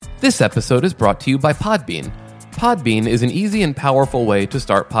This episode is brought to you by Podbean. Podbean is an easy and powerful way to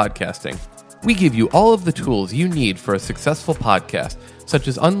start podcasting. We give you all of the tools you need for a successful podcast, such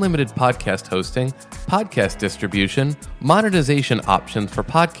as unlimited podcast hosting, podcast distribution, monetization options for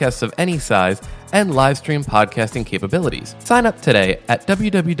podcasts of any size, and live stream podcasting capabilities. Sign up today at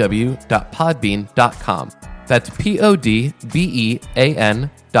www.podbean.com. That's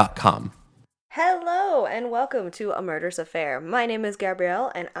PODBEAN.com. Hello and welcome to A Murderous Affair. My name is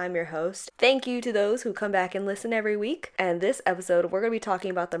Gabrielle and I'm your host. Thank you to those who come back and listen every week. And this episode we're going to be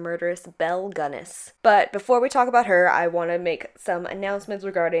talking about the murderess Belle Gunness. But before we talk about her, I want to make some announcements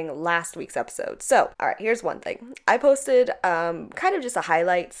regarding last week's episode. So, alright, here's one thing. I posted kind of just a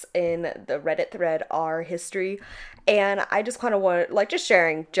highlights in the Reddit thread R history. And I just kind of want, just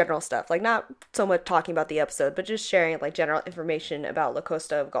sharing general stuff, not so much talking about the episode, but just sharing, general information about La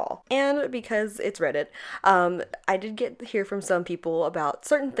Costa of Gaul. And because it's Reddit, I did hear from some people about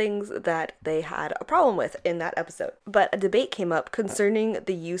certain things that they had a problem with in that episode. But a debate came up concerning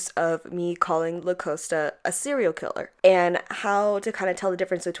the use of me calling La Costa a serial killer, and how to kind of tell the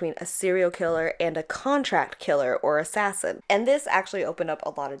difference between a serial killer and a contract killer or assassin. And this actually opened up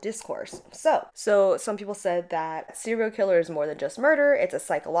a lot of discourse. So some people said that serial killer is more than just murder. It's a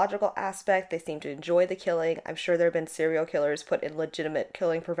psychological aspect. They seem to enjoy the killing. I'm sure there have been serial killers put in legitimate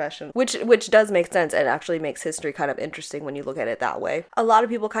killing professions, which does make sense and actually makes history kind of interesting when you look at it that way. A lot of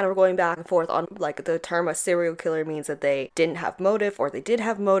people kind of were going back and forth on the term a serial killer means that they didn't have motive or they did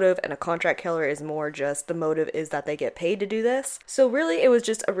have motive, and a contract killer is more just the motive is that they get paid to do this. So really it was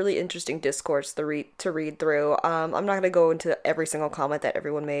just a really interesting discourse to read through. I'm not going to go into every single comment that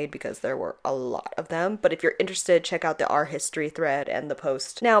everyone made because there were a lot of them, but if you're interested, check out the R history thread and the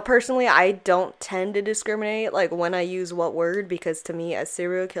post. Now, personally, I don't tend to discriminate when I use what word, because to me, a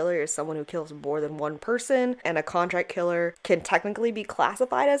serial killer is someone who kills more than one person, and a contract killer can technically be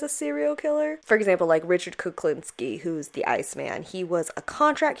classified as a serial killer. For example, Richard Kuklinski, who's the Iceman, he was a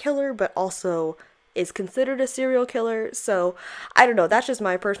contract killer, but also is considered a serial killer. So I don't know, that's just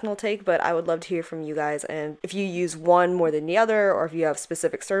my personal take, but I would love to hear from you guys, and if you use one more than the other, or if you have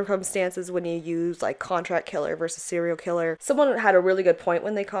specific circumstances when you use contract killer versus serial killer. Someone had a really good point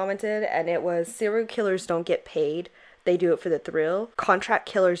when they commented, and it was serial killers don't get paid, they do it for the thrill. Contract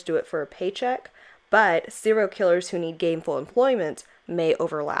killers do it for a paycheck, but serial killers who need gainful employment may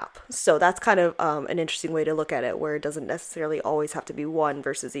overlap. So that's kind of an interesting way to look at it, where it doesn't necessarily always have to be one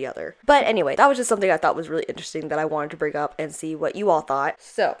versus the other. But anyway, that was just something I thought was really interesting that I wanted to bring up and see what you all thought.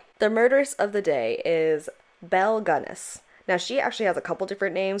 So the murderess of the day is Belle Gunness. Now, she actually has a couple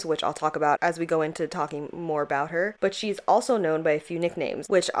different names, which I'll talk about as we go into talking more about her, but she's also known by a few nicknames,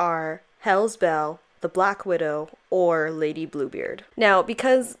 which are Hell's Belle, the Black Widow, or Lady Bluebeard. Now,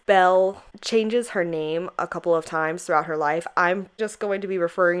 because Belle changes her name a couple of times throughout her life, I'm just going to be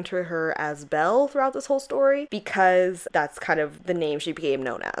referring to her as Belle throughout this whole story, because that's kind of the name she became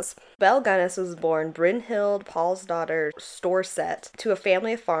known as. Belle Gunness was born Brynhild Paulsdottir Storsett to a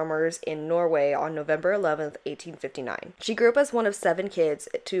family of farmers in Norway on November 11th, 1859. She grew up as one of 7 kids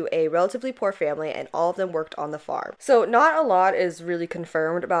to a relatively poor family, and all of them worked on the farm. So not a lot is really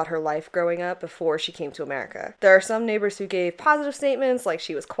confirmed about her life growing up before she came to America. There are some neighbors who gave positive statements, like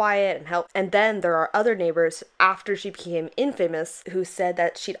she was quiet and helped, and then there are other neighbors after she became infamous who said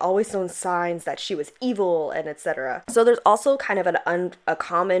that she'd always shown signs that she was evil and etc. So there's also kind of a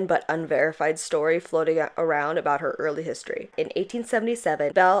common but unverified story floating around about her early history. In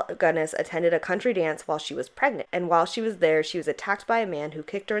 1877, Belle Gunness attended a country dance while she was pregnant, and while she was there, she was attacked by a man who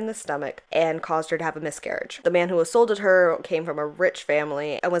kicked her in the stomach and caused her to have a miscarriage. The man who assaulted her came from a rich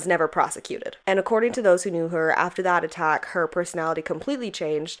family and was never prosecuted. And according to those who knew her, after that attack, her personality completely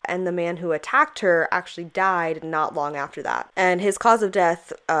changed, and the man who attacked her actually died not long after that. And his cause of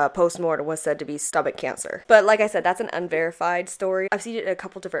death, post-mortem, was said to be stomach cancer. But like I said, that's an unverified story. I've seen it in a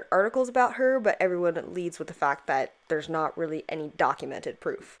couple different articles about her, but everyone leads with the fact that there's not really any documented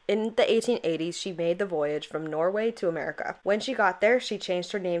proof. In the 1880s, she made the voyage from Norway to America. When she got there, she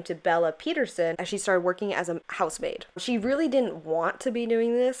changed her name to Bella Peterson as she started working as a housemaid. She really didn't want to be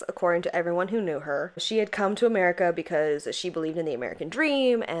doing this, according to everyone who knew her. She had come to America because she believed in the American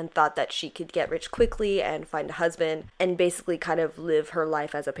dream and thought that she could get rich quickly and find a husband and basically kind of live her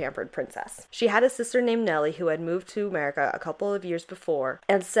life as a pampered princess. She had a sister named Nellie who had moved to America a couple of years before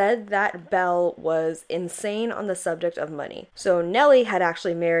and said that Belle was insane on the subject of money. So Nellie had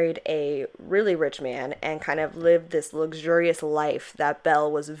actually married a really rich man and kind of lived this luxurious life that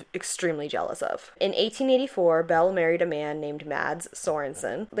Belle was extremely jealous of. In 1884, Belle married a man named Mads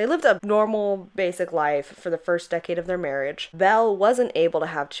Sorensen. They lived a normal, basic life for the first decade of their marriage. Belle wasn't able to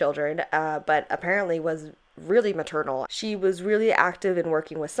have children, but apparently was really maternal. She was really active in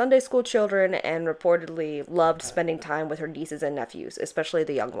working with Sunday school children and reportedly loved spending time with her nieces and nephews, especially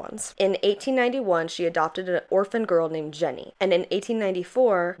the young ones. In 1891, she adopted an orphan girl named Jenny. And in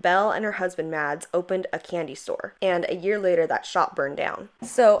 1894, Belle and her husband Mads opened a candy store. And a year later, that shop burned down.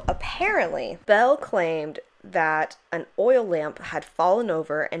 So apparently, Belle claimed that an oil lamp had fallen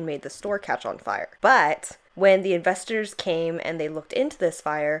over and made the store catch on fire. But when the investors came and they looked into this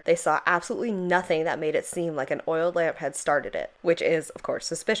fire, they saw absolutely nothing that made it seem like an oil lamp had started it, which is, of course,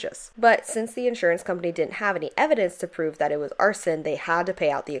 suspicious. But since the insurance company didn't have any evidence to prove that it was arson, they had to pay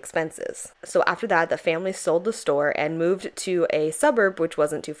out the expenses. So after that, the family sold the store and moved to a suburb which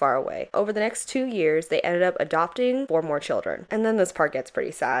wasn't too far away. Over the next 2 years, they ended up adopting 4 more children. And then this part gets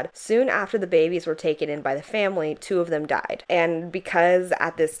pretty sad. Soon after the babies were taken in by the family, 2 of them died. And because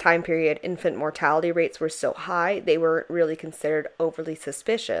at this time period, infant mortality rates were so high, they weren't really considered overly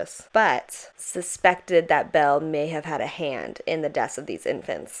suspicious, but suspected that Belle may have had a hand in the deaths of these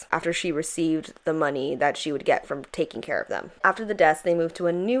infants after she received the money that she would get from taking care of them. After the deaths, they moved to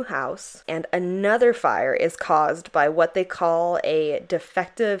a new house, and another fire is caused by what they call a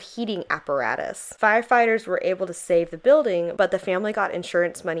defective heating apparatus. Firefighters were able to save the building, but the family got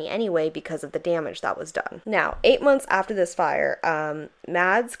insurance money anyway because of the damage that was done. Now, 8 months after this fire,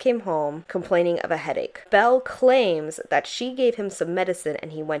 Mads came home complaining of a headache. Belle claims that she gave him some medicine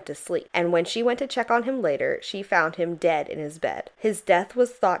and he went to sleep. And when she went to check on him later, she found him dead in his bed. His death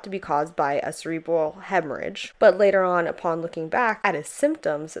was thought to be caused by a cerebral hemorrhage, but later on, upon looking back at his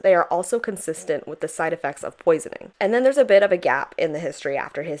symptoms, they are also consistent with the side effects of poisoning. And then there's a bit of a gap in the history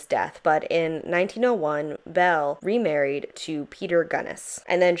after his death, but in 1901, Belle remarried to Peter Gunness.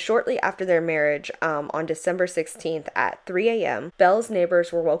 And then shortly after their marriage, on December 16th at 3 a.m., Belle's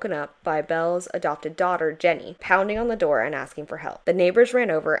neighbors were woken up by Belle's adopted daughter, Jenny, pounding on the door and asking for help. The neighbors ran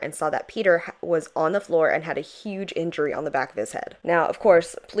over and saw that Peter was on the floor and had a huge injury on the back of his head. Now, of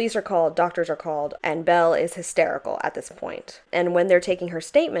course, police are called, doctors are called, and Belle is hysterical at this point. And when they're taking her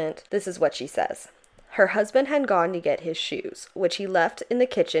statement, this is what she says. Her husband had gone to get his shoes, which he left in the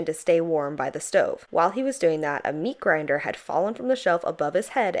kitchen to stay warm by the stove. While he was doing that, a meat grinder had fallen from the shelf above his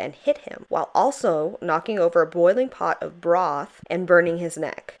head and hit him, while also knocking over a boiling pot of broth and burning his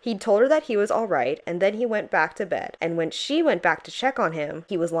neck. He told her that he was all right, and then he went back to bed. And when she went back to check on him,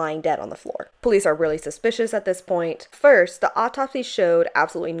 he was lying dead on the floor. Police are really suspicious at this point. First, the autopsy showed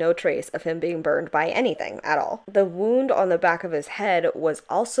absolutely no trace of him being burned by anything at all. The wound on the back of his head was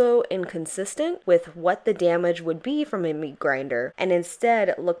also inconsistent with what the damage would be from a meat grinder, and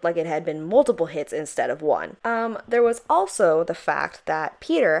instead looked like it had been multiple hits instead of one. There was also the fact that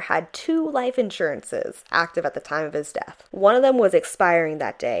Peter had 2 life insurances active at the time of his death. One of them was expiring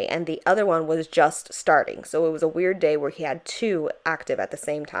that day, and the other one was just starting, so it was a weird day where he had 2 active at the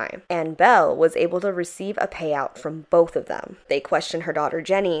same time. And Belle was able to receive a payout from both of them. They questioned her daughter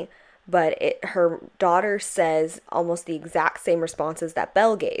Jenny, but her daughter says almost the exact same responses that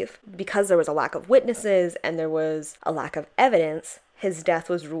Belle gave. Because there was a lack of witnesses and there was a lack of evidence, his death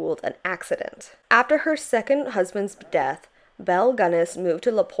was ruled an accident. After her second husband's death, Belle Gunness moved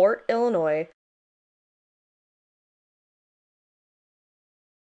to LaPorte, Illinois,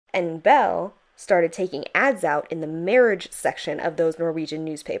 and Belle started taking ads out in the marriage section of those Norwegian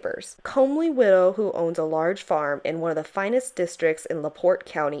newspapers. Comely widow who owns a large farm in one of the finest districts in LaPorte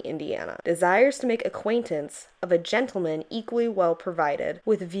County, Indiana, desires to make acquaintance of a gentleman equally well provided,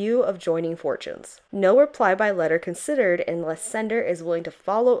 with view of joining fortunes. No reply by letter considered unless sender is willing to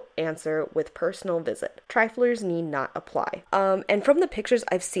follow answer with personal visit. Triflers need not apply. And from the pictures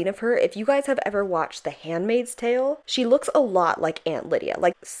I've seen of her, if you guys have ever watched The Handmaid's Tale, she looks a lot like Aunt Lydia.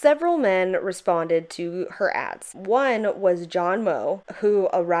 Like, several men responded to her ads. One was John Moe, who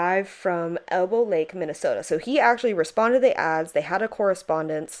arrived from Elbow Lake, Minnesota. So he actually responded to the ads. They had a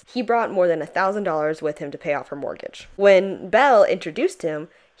correspondence. He brought more than $1,000 with him to pay off her mortgage. When Belle introduced him,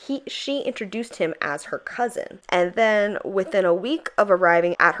 she introduced him as her cousin. And then within a week of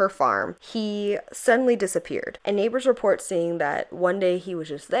arriving at her farm, he suddenly disappeared. And neighbors report seeing that one day he was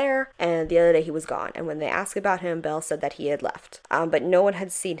just there and the other day he was gone. And when they asked about him, Belle said that he had left. But no one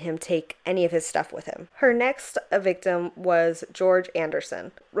had seen him take any of his stuff with him. Her next victim was George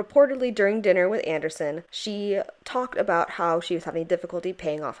Anderson. Reportedly during dinner with Anderson, she talked about how she was having difficulty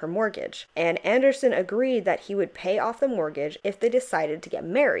paying off her mortgage. And Anderson agreed that he would pay off the mortgage if they decided to get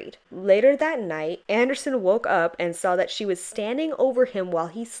married. Later that night, Anderson woke up and saw that she was standing over him while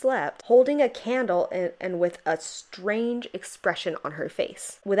he slept, holding a candle and with a strange expression on her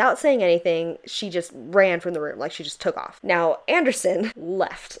face. Without saying anything, she just ran from the room, like she just took off. Now, Anderson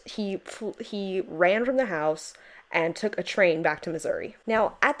left. He ran from the house and took a train back to Missouri.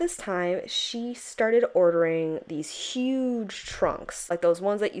 Now, at this time, she started ordering these huge trunks, like those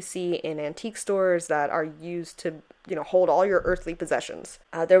ones that you see in antique stores that are used to hold all your earthly possessions.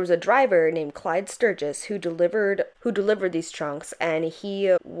 There was a driver named Clyde Sturgis who delivered these trunks, and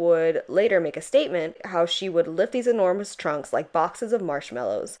he would later make a statement how she would lift these enormous trunks like boxes of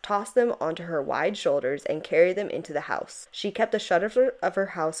marshmallows, toss them onto her wide shoulders, and carry them into the house. She kept the shutters of her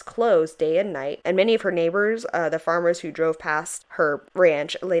house closed day and night, and many of her neighbors, the farmers who drove past her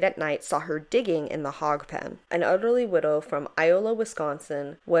ranch late at night, saw her digging in the hog pen. An elderly widow from Iola,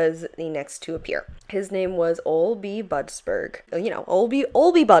 Wisconsin was the next to appear. His name was Ole B. Budsberg. Ole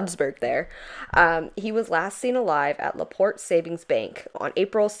B. Budsberg there. He was last seen alive at LaPorte Savings Bank on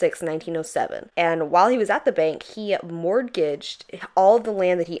April 6, 1907. And while he was at the bank, he mortgaged all of the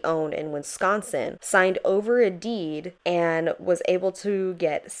land that he owned in Wisconsin, signed over a deed, and was able to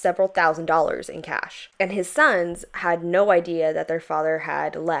get several $1,000s in cash. And his sons had no idea that their father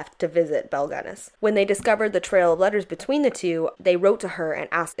had left to visit Belle Gunness. When they discovered the trail of letters between the two, they wrote to her and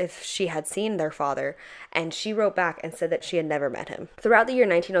asked if she had seen their father, and she wrote back and said that she had never met him. Throughout the year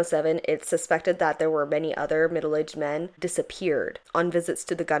 1907, it's suspected that there were many other middle-aged men disappeared on visits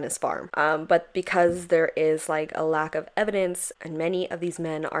to the Gunness farm. But because there is a lack of evidence, and many of these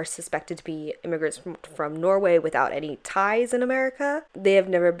men are suspected to be immigrants from Norway without any ties in America, they have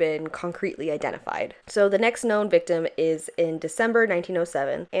never been concretely identified. So the next known victim is in December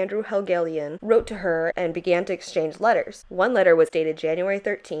 1907. Andrew Helgelian wrote to her and began to exchange letters. One letter was dated January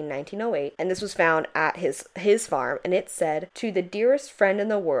 13, 1908, and this was found at his farm, and it said, "To the dearest friend in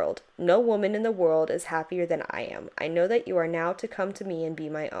the world, no woman in the world is happier than I am. I know that you are now to come to me and be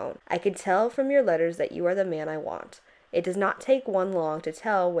my own. I can tell from your letters that you are the man I want. It does not take one long to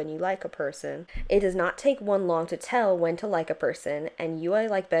tell when you like a person. It does not take one long to tell when to like a person, and you I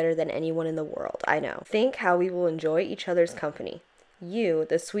like better than anyone in the world, I know. Think how we will enjoy each other's company. You,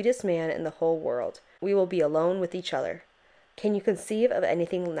 the sweetest man in the whole world. We will be alone with each other. Can you conceive of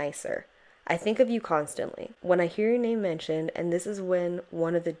anything nicer? I think of you constantly. When I hear your name mentioned, and this is when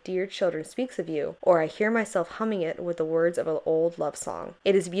one of the dear children speaks of you, or I hear myself humming it with the words of an old love song.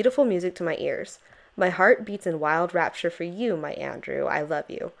 It is beautiful music to my ears. My heart beats in wild rapture for you, my Andrew. I love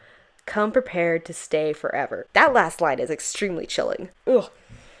you. Come prepared to stay forever." That last line is extremely chilling. Ugh.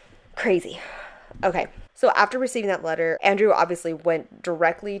 Crazy. Okay. So after receiving that letter, Andrew obviously went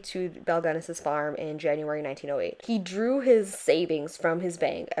directly to Belle Gunness's farm in January 1908. He drew his savings from his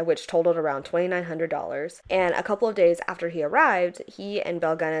bank, which totaled around $2,900. And a couple of days after he arrived, he and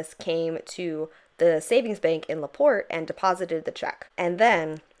Belle Gunness came to the savings bank in LaPorte and deposited the check. And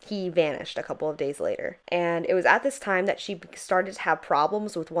then he vanished a couple of days later. And it was at this time that she started to have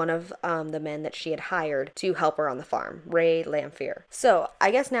problems with one of the men that she had hired to help her on the farm, Ray Lamphere. So I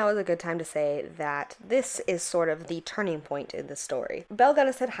guess now is a good time to say that this is sort of the turning point in the story. Belle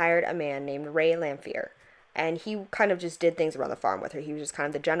Gunness had hired a man named Ray Lamphere, and he kind of just did things around the farm with her. He was just kind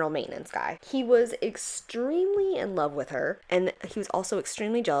of the general maintenance guy. He was extremely in love with her, and he was also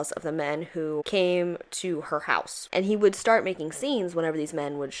extremely jealous of the men who came to her house. And he would start making scenes whenever these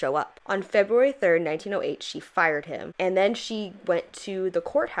men would show up. On February 3rd, 1908, she fired him, and then she went to the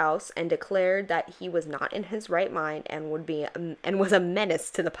courthouse and declared that he was not in his right mind and was a menace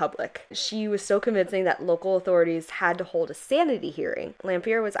to the public. She was so convincing that local authorities had to hold a sanity hearing.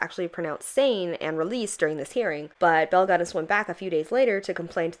 Lamphere was actually pronounced sane and released during this hearing, but Belle Gunness went back a few days later to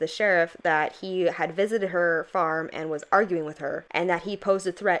complain to the sheriff that he had visited her farm and was arguing with her, and that he posed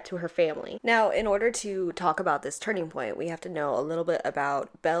a threat to her family. Now, in order to talk about this turning point, we have to know a little bit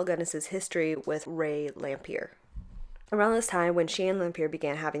about Belle Gunness's history with Ray Lamphere. Around this time, when she and Lamphere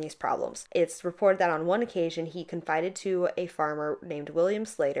began having these problems, it's reported that on one occasion he confided to a farmer named William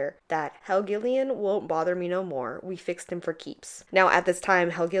Slater that Helgelian won't bother me no more. We fixed him for keeps. Now, at this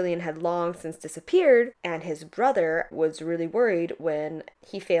time, Helgelian had long since disappeared, and his brother was really worried when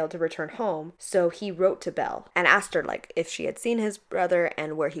he failed to return home. So he wrote to Belle and asked her, if she had seen his brother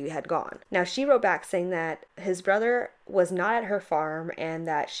and where he had gone. Now, she wrote back saying that his brother was not at her farm and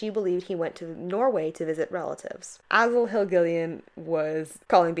that she believed he went to Norway to visit relatives. Azel Helgelian was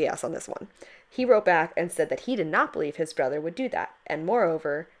calling BS on this one. He wrote back and said that he did not believe his brother would do that, and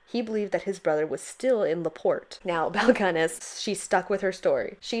moreover, he believed that his brother was still in LaPorte. Now, Belle Gunness, she stuck with her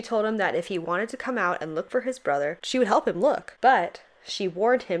story. She told him that if he wanted to come out and look for his brother, she would help him look, but She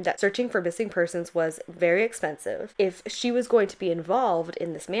warned him that searching for missing persons was very expensive. If she was going to be involved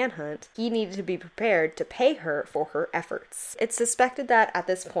in this manhunt, he needed to be prepared to pay her for her efforts. It's suspected that at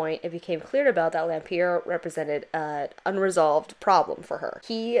this point, it became clear to Belle that Lampier represented an unresolved problem for her.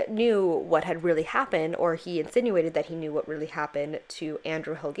 He knew what had really happened, or he insinuated that he knew what really happened to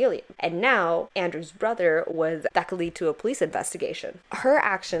Andrew Helgillian. And now, Andrew's brother was that could lead to a police investigation. Her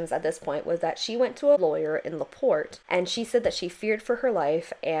actions at this point was that she went to a lawyer in LaPorte, and she said that she feared for her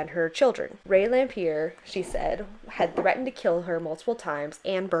life and her children. Ray Lampier, she said, had threatened to kill her multiple times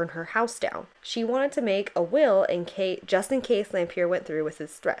and burn her house down. She wanted to make a will just in case Lampier went through with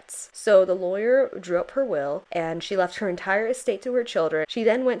his threats. So the lawyer drew up her will, and she left her entire estate to her children. She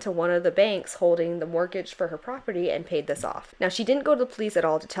then went to one of the banks holding the mortgage for her property and paid this off. Now, she didn't go to the police at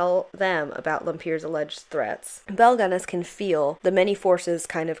all to tell them about Lampier's alleged threats. Belle Gunness can feel the many forces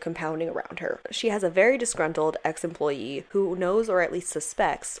kind of compounding around her. She has a very disgruntled ex-employee who knows or at least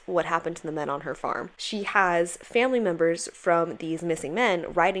suspects what happened to the men on her farm. She has family members from these missing men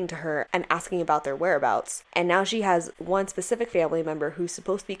writing to her and asking about their whereabouts. And now she has one specific family member who's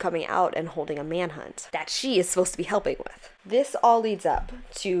supposed to be coming out and holding a manhunt that she is supposed to be helping with. This all leads up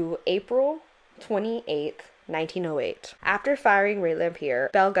to April 28th, 1908. After firing Ray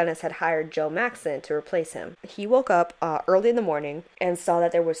Lampier, Belle Gunness had hired Joe Maxson to replace him. He woke up early in the morning and saw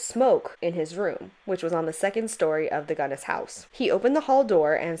that there was smoke in his room, which was on the second story of the Gunness house. He opened the hall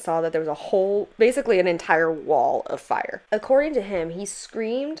door and saw that there was basically an entire wall of fire. According to him, he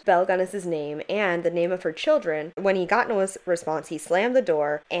screamed Belle Gunness's name and the name of her children. When he got no response, he slammed the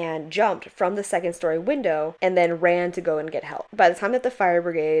door and jumped from the second story window and then ran to go and get help. By the time that the fire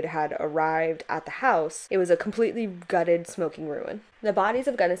brigade had arrived at the house, it was a completely gutted, smoking ruin. The bodies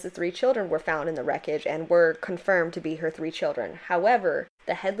of Gunness's 3 children were found in the wreckage and were confirmed to be her 3 children. However,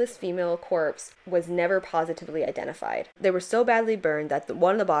 the headless female corpse was never positively identified. They were so badly burned that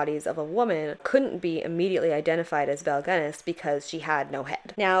one of the bodies of a woman couldn't be immediately identified as Belle Gunness because she had no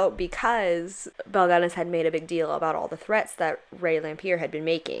head. Now, because Belle Gunness had made a big deal about all the threats that Ray Lampier had been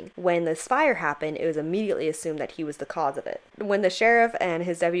making, when this fire happened, it was immediately assumed that he was the cause of it. When the sheriff and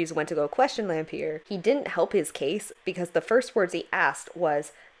his deputies went to go question Lampier, he didn't help his case because the first words he asked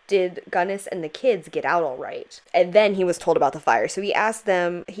was, "Did Gunness and the kids get out all right?" And then he was told about the fire. So he asked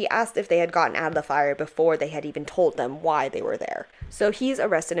if they had gotten out of the fire before they had even told them why they were there. So he's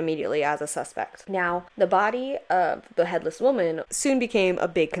arrested immediately as a suspect. Now, the body of the headless woman soon became a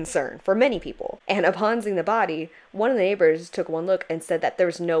big concern for many people. And upon seeing the body, one of the neighbors took one look and said that there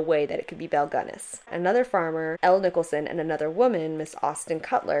was no way that it could be Belle Gunness. Another farmer, Elle Nicholson, and another woman, Miss Austin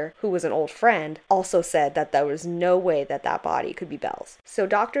Cutler, who was an old friend, also said that there was no way that that body could be Belle's. So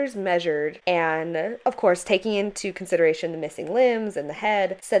doctors measured and, of course, taking into consideration the missing limbs and the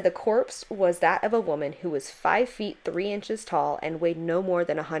head, said the corpse was that of a woman who was 5 feet 3 inches tall and weighed no more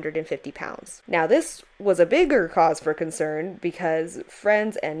than 150 pounds. Now, this was a bigger cause for concern because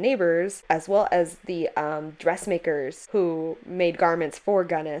friends and neighbors, as well as the dressmakers who made garments for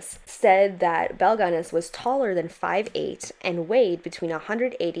Gunness, said that Belle Gunness was taller than 5'8" and weighed between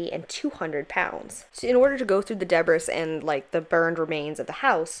 180 and 200 pounds. So in order to go through the debris and the burned remains of the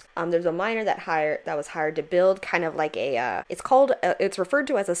house, there's a miner that was hired to build kind of like it's referred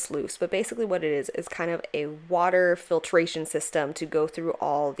to as a sluice, but basically what it is kind of a water filtration system to go through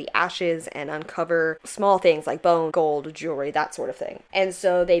all the ashes and uncover small things like bone, gold, jewelry, that sort of thing. And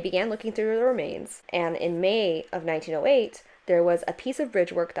so they began looking through the remains, and in May of 1908, there was a piece of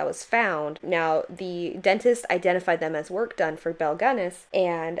bridge work that was found. Now, the dentist identified them as work done for Belle Gunness,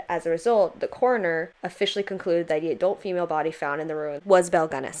 and as a result, the coroner officially concluded that the adult female body found in the ruin was Belle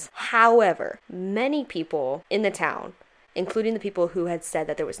Gunness. However, many people in the town, including the people who had said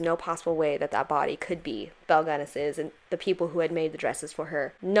that there was no possible way that that body could be Belle Gunness's and the people who had made the dresses for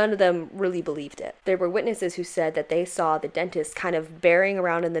her, none of them really believed it. There were witnesses who said that they saw the dentist kind of burying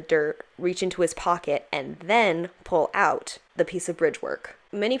around in the dirt, reach into his pocket, and then pull out the piece of bridge work.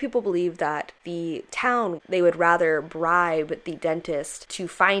 Many people believe that the town, they would rather bribe the dentist to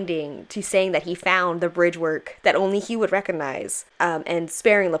saying that he found the bridge work that only he would recognize, and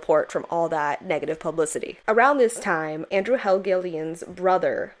sparing LaPorte from all that negative publicity. Around this time, Andrew Helgillian's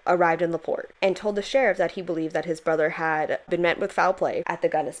brother arrived in LaPorte and told the sheriff that he believed that his brother had been met with foul play at the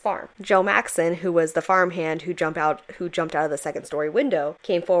Gunness farm. Joe Maxson, who was the farmhand who jumped out of the second story window,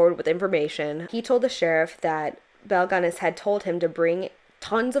 came forward with information. He told the sheriff that Belle Gunness had told him to bring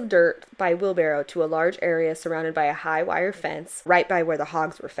tons of dirt by wheelbarrow to a large area surrounded by a high wire fence right by where the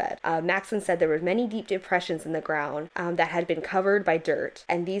hogs were fed. Maxson said there were many deep depressions in the ground that had been covered by dirt,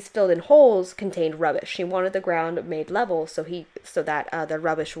 and these filled in holes contained rubbish. He wanted the ground made level so that the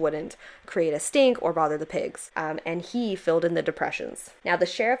rubbish wouldn't create a stink or bother the pigs, and he filled in the depressions. Now, the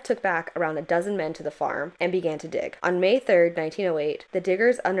sheriff took back around a dozen men to the farm and began to dig. On May 3rd, 1908, the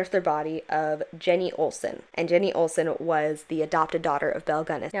diggers unearthed the body of Jenny Olson, and Jenny Olson was the adopted daughter of Belle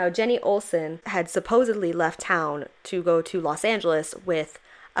Gunness. Now, Jenny Olson had supposedly left town to go to Los Angeles with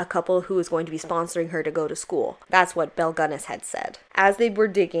a couple who was going to be sponsoring her to go to school. That's what Belle Gunness had said. As they were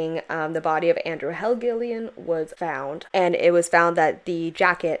digging, the body of Andrew Helgillian was found, and it was found that the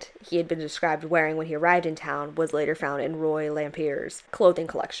jacket he had been described wearing when he arrived in town was later found in Roy Lampier's clothing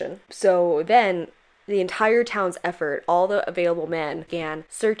collection. So then the entire town's effort, all the available men, began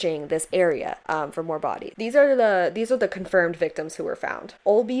searching this area for more bodies. These are the confirmed victims who were found: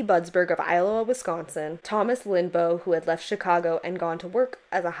 Olby Budsberg of Iowa, Wisconsin; Thomas Lindbow, who had left Chicago and gone to work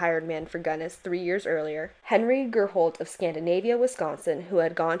as a hired man for Gunness 3 years earlier; Henry Gerholt of Scandinavia, Wisconsin, who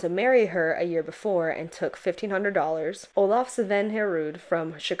had gone to marry her a year before and took $1,500; Olaf Svenherud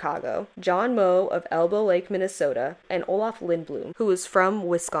from Chicago; John Moe of Elbow Lake, Minnesota; and Olaf Lindblom, who was from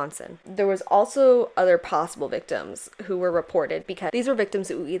Wisconsin. There was also other possible victims who were reported, because these were victims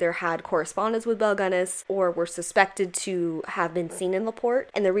who either had correspondence with Belle Gunness or were suspected to have been seen in LaPorte.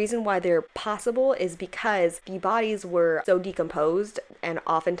 And the reason why they're possible is because the bodies were so decomposed and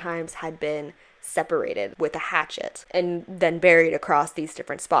oftentimes had been separated with a hatchet and then buried across these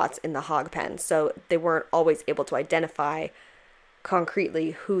different spots in the hog pen. So they weren't always able to identify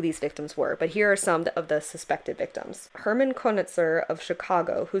concretely who these victims were, but here are some of the suspected victims. Herman Konitzer of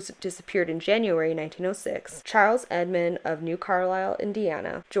Chicago, who disappeared in January 1906, Charles Edmond of New Carlisle,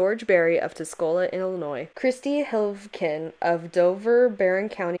 Indiana, George Berry of Tuscola, Illinois, Christy Hilvkin of Dover, Barron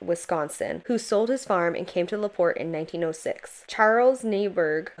County, Wisconsin, who sold his farm and came to LaPorte in 1906, Charles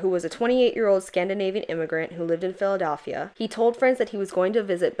Neiberg, who was a 28-year-old Scandinavian immigrant who lived in Philadelphia. He told friends that he was going to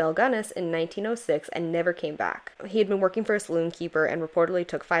visit Belle Gunness in 1906 and never came back. He had been working for a saloon keeper and reportedly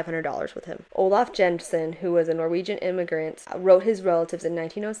took $500 with him. Olaf Jensen, who was a Norwegian immigrant, wrote his relatives in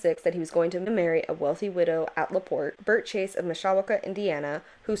 1906 that he was going to marry a wealthy widow at LaPorte. Bert Chase of Mishawaka, Indiana,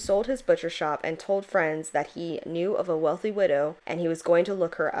 who sold his butcher shop and told friends that he knew of a wealthy widow and he was going to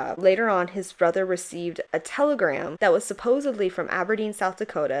look her up. Later on, his brother received a telegram that was supposedly from Aberdeen, South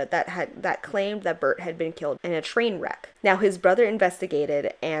Dakota, that claimed that Bert had been killed in a train wreck. Now, his brother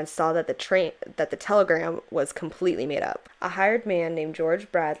investigated and saw that the telegram was completely made up. A hired man named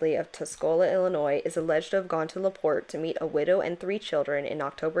George Bradley of Tuscola, Illinois, is alleged to have gone to LaPorte to meet a widow and 3 children in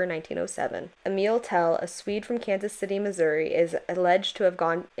October 1907. Emil Tell, a Swede from Kansas City, Missouri, is alleged to have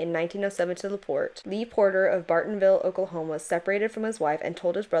gone in 1907 to LaPorte. Lee Porter of Bartonville, Oklahoma, separated from his wife and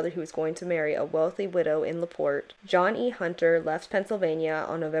told his brother he was going to marry a wealthy widow in LaPorte. John E. Hunter left Pennsylvania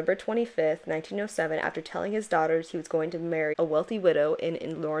on November 25th, 1907, after telling his daughters he was going to marry a wealthy widow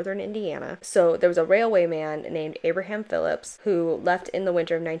in northern Indiana. So there was a railway man named Abraham Phillips who left in the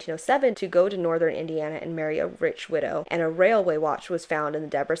winter of 1907 to go to northern Indiana and marry a rich widow, and a railway watch was found in the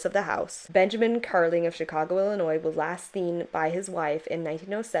debris of the house. Benjamin Carling of Chicago, Illinois, was last seen by his wife in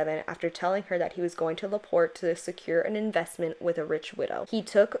 1907 after telling her that he was going to LaPorte to secure an investment with a rich widow. He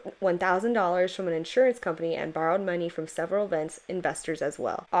took $1,000 from an insurance company and borrowed money from several investors as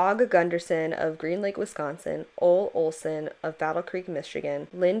well. Og Gunderson of Green Lake, Wisconsin, Ole Olson of Battle Creek, Michigan,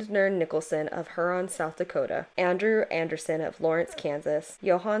 Lindner Nicholson of Huron, South Dakota, Andrew Anderson of Lawrence, Kansas,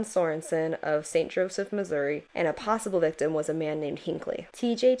 Johann Sorensen of St. Joseph, Missouri, and a possible victim was a man named Hinckley.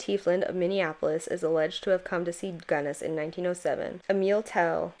 T.J. Tiefland of Minneapolis is alleged to have come to see Gunness in 1907. Emil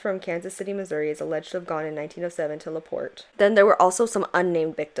Tell from Kansas City, Missouri is alleged to have gone in 1907 to LaPorte. Then there were also some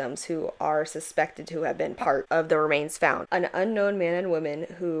unnamed victims who are suspected to have been part of the remains found. An unknown man and woman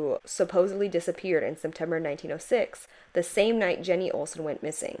who supposedly disappeared in September 1906, the same night Jenny Olson went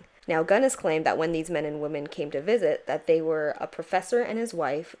missing. Now, Gunness claimed that when these men and women came to visit, that they were a professor and his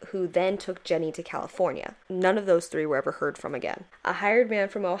wife who then took Jenny to California. None of those 3 were ever heard from again. A hired man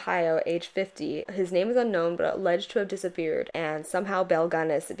from Ohio, age 50, his name is unknown but alleged to have disappeared, and somehow Belle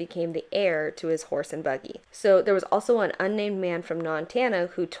Gunness became the heir to his horse and buggy. So there was also an unnamed man from Montana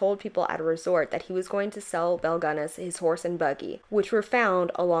who told people at a resort that he was going to sell Belle Gunness his horse and buggy, which were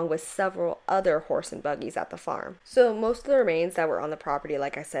found along with several other horse and buggies at the farm. So most of the remains that were on the property,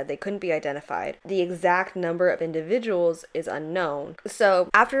 like I said, they couldn't be identified. The exact number of individuals is unknown. So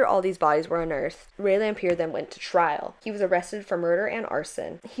after all these bodies were unearthed, Ray Lampier then went to trial. He was arrested for murder and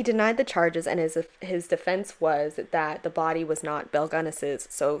arson. He denied the charges, and his defense was that the body was not Belle Gunness's,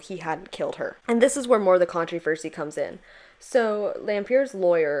 so he hadn't killed her. And this is where more of the controversy comes in. So Lampier's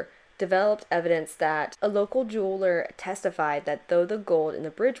lawyer developed evidence that a local jeweler testified that though the gold in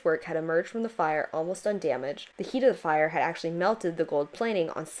the bridgework had emerged from the fire almost undamaged, the heat of the fire had actually melted the gold plating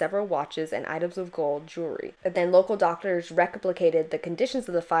on several watches and items of gold jewelry. And then local doctors replicated the conditions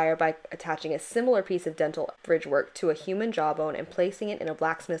of the fire by attaching a similar piece of dental bridgework to a human jawbone and placing it in a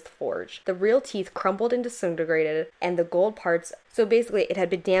blacksmith's forge. The real teeth crumbled and disintegrated, and the gold parts, so basically it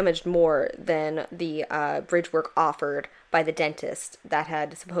had been damaged more than the bridgework offered by the dentist that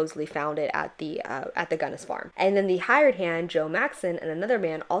had supposedly found it at the Gunness farm. And then the hired hand, Joe Maxson, and another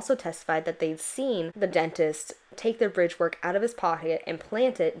man also testified that they'd seen the dentist take the bridgework out of his pocket and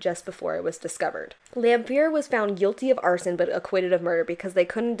plant it just before it was discovered. Lampier was found guilty of arson but acquitted of murder because they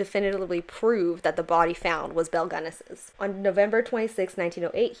couldn't definitively prove that the body found was Belle Gunness's. On November 26,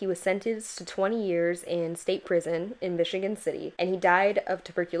 1908, he was sentenced to 20 years in state prison in Michigan City, and he died of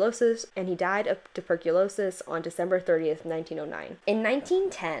tuberculosis on December 30th, 1909. In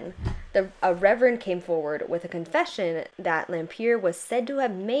 1910, a reverend came forward with a confession that Lampier was said to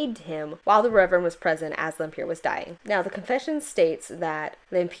have made to him while the reverend was present as Lampier was dying. Now, the confession states that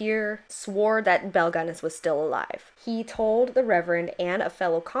Lampier swore that Belle Gunness was still alive. He told the reverend and a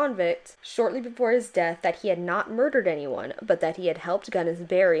fellow convict shortly before his death that he had not murdered anyone, but that he had helped Gunness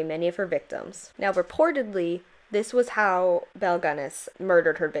bury many of her victims. Now, reportedly, this was how Belle Gunness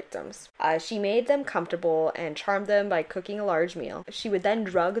murdered her victims. She made them comfortable and charmed them by cooking a large meal. She would then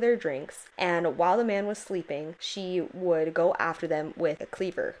drug their drinks, and while the man was sleeping, she would go after them with a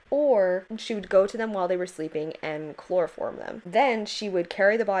cleaver. Or she would go to them while they were sleeping and chloroform them. Then she would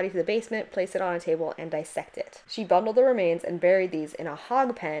carry the body to the basement, place it on a table, and dissect it. She bundled the remains and buried these in a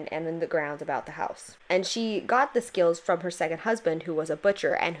hog pen and in the grounds about the house. And she got the skills from her second husband, who was a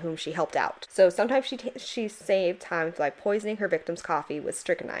butcher and whom she helped out. So sometimes she saved time by poisoning her victim's coffee with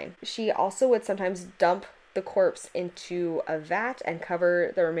strychnine. She also would sometimes dump the corpse into a vat and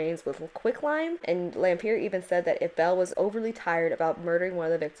cover the remains with quicklime. And Lampier even said that if Belle was overly tired about murdering one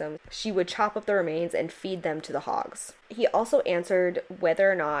of the victims, she would chop up the remains and feed them to the hogs. He also answered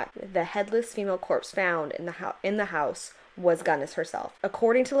whether or not the headless female corpse found in the house was Gunness herself.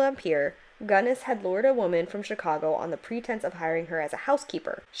 According to Lampier, Gunness had lured a woman from Chicago on the pretense of hiring her as a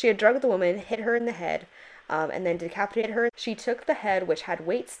housekeeper. She had drugged the woman, hit her in the head, and then decapitated her. She took the head, which had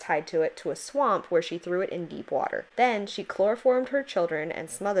weights tied to it, to a swamp where she threw it in deep water. Then she chloroformed her children and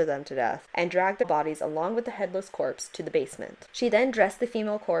smothered them to death, and dragged the bodies along with the headless corpse to the basement. She then dressed the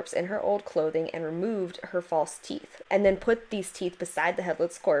female corpse in her old clothing and removed her false teeth, and then put these teeth beside the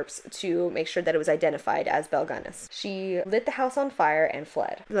headless corpse to make sure that it was identified as Belle Gunness. She lit the house on fire and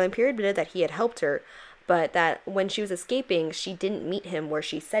fled. Lampier admitted that he had helped her, but that when she was escaping, she didn't meet him where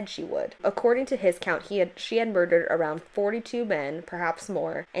she said she would. According to his count, she had murdered around 42 men, perhaps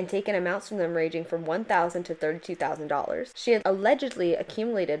more, and taken amounts from them ranging from $1,000 to $32,000. She had allegedly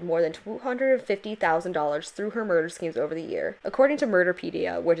accumulated more than $250,000 through her murder schemes over the year. According to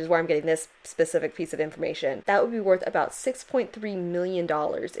Murderpedia, which is where I'm getting this specific piece of information, that would be worth about $6.3 million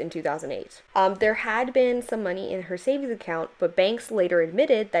in 2008. There had been some money in her savings account, but banks later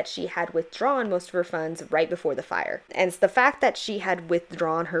admitted that she had withdrawn most of her funds right before the fire. And it's the fact that she had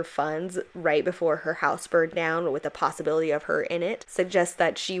withdrawn her funds right before her house burned down with the possibility of her in it suggests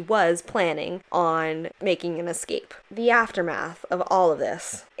that she was planning on making an escape. The aftermath of all of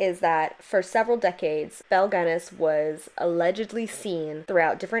this is that for several decades, Belle Gunness was allegedly seen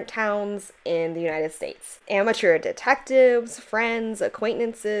throughout different towns in the United States. Amateur detectives, friends,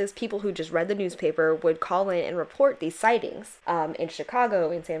 acquaintances, people who just read the newspaper would call in and report these sightings in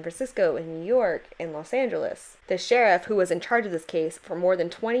Chicago, in San Francisco, in New York, in Los Angeles. The sheriff, who was in charge of this case for more than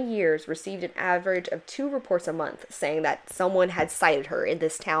 20 years, received an average of 2 reports a month saying that someone had sighted her in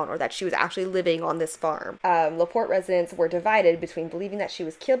this town or that she was actually living on this farm. LaPorte residents were divided between believing that she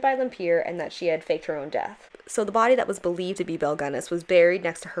was killed by Lampier and that she had faked her own death. So the body that was believed to be Belle Gunness was buried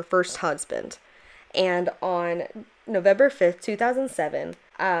next to her first husband. And on November 5th, 2007,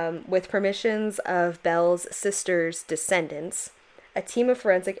 with permissions of Belle's sister's descendants, a team of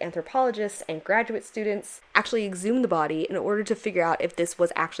forensic anthropologists and graduate students actually exhumed the body in order to figure out if this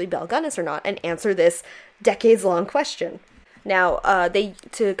was actually Belle Gunness or not and answer this decades-long question. Now,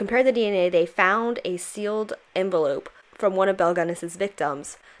 to compare the DNA, they found a sealed envelope from one of Belle Gunness's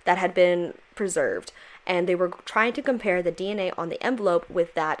victims that had been preserved, and they were trying to compare the DNA on the envelope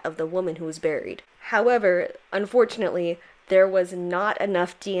with that of the woman who was buried. However, unfortunately, there was not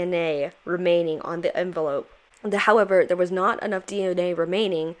enough DNA remaining on the envelope. However, there was not enough DNA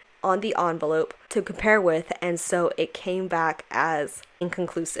remaining on the envelope to compare with, and so it came back as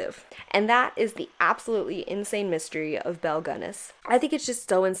inconclusive. And that is the absolutely insane mystery of Belle Gunness. I think it's just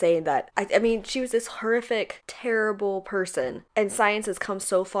so insane that, I mean, she was this horrific, terrible person, and science has come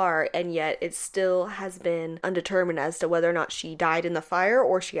so far, and yet it still has been undetermined as to whether or not she died in the fire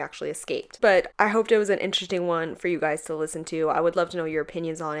or she actually escaped. But I hoped it was an interesting one for you guys to listen to. I would love to know your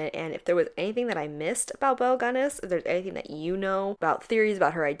opinions on it, and if there was anything that I missed about Belle Gunness, if there's anything that you know about theories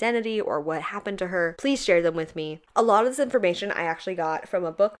about her identity or what happened to her, please share them with me. A lot of this information I actually got from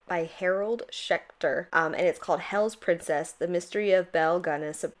a book by Harold Schechter, and it's called Hell's Princess, The Mystery of Belle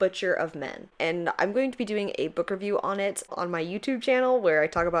Gunness, Butcher of Men. And I'm going to be doing a book review on it on my YouTube channel where I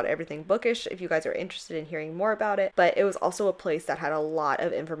talk about everything bookish if you guys are interested in hearing more about it. But it was also a place that had a lot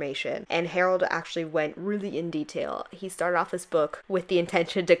of information, and Harold actually went really in detail. He started off this book with the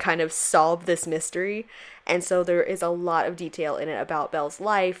intention to kind of solve this mystery, and so there is a lot of detail in it about Belle's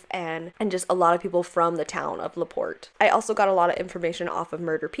life and just a lot of people from the town of LaPorte. I also got a lot of information off of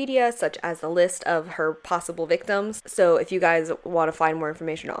Murderpedia, such as the list of her possible victims. So if you guys want to find more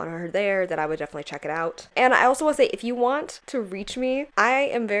information on her there, then I would definitely check it out. And I also want to say, if you want to reach me, I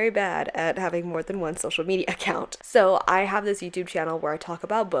am very bad at having more than one social media account. So I have this YouTube channel where I talk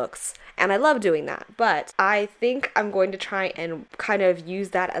about books, and I love doing that. But I think I'm going to try and kind of use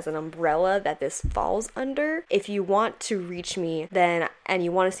that as an umbrella that this falls under. If you want to reach me then, and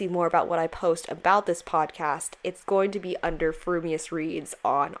you want to see more about what I post about this podcast, it's going to be under Frumious Reads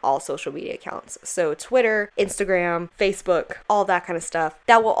on all social media accounts. So Twitter, Instagram, Facebook, all that kind of stuff.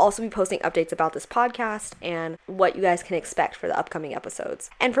 That will also be posting updates about this podcast and what you guys can expect for the upcoming episodes.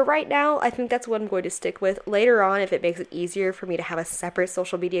 And for right now, I think that's what I'm going to stick with. Later on, if it makes it easier for me to have a separate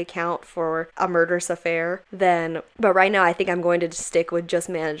social media account for A Murderous Affair, then, but right now I think I'm going to stick with just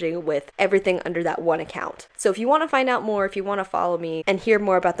managing with everything under that one account. So if you want to find out more, if you want to follow me and hear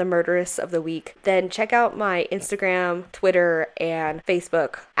more about the murderess of the week, then check out my Instagram, Twitter, and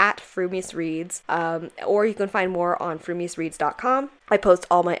Facebook at Frumious Reads, or you can find more on frumiousreads.com. I post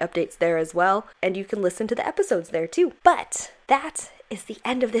all my updates there as well, and you can listen to the episodes there too. But that is the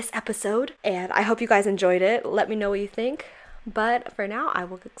end of this episode, and I hope you guys enjoyed it. Let me know what you think. But for now, I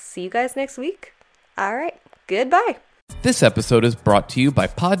will see you guys next week. All right, goodbye. This episode is brought to you by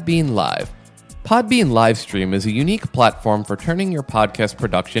Podbean Live. Podbean Livestream is a unique platform for turning your podcast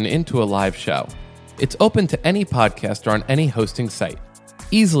production into a live show. It's open to any podcaster on any hosting site.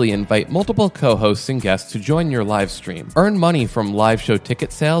 Easily invite multiple co-hosts and guests to join your live stream, earn money from live show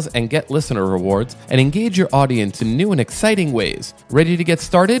ticket sales and get listener rewards, and engage your audience in new and exciting ways. Ready to get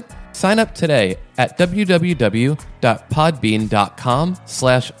started? Sign up today at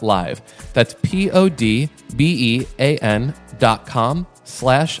www.podbean.com/live. That's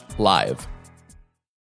PODBEAN.com/live.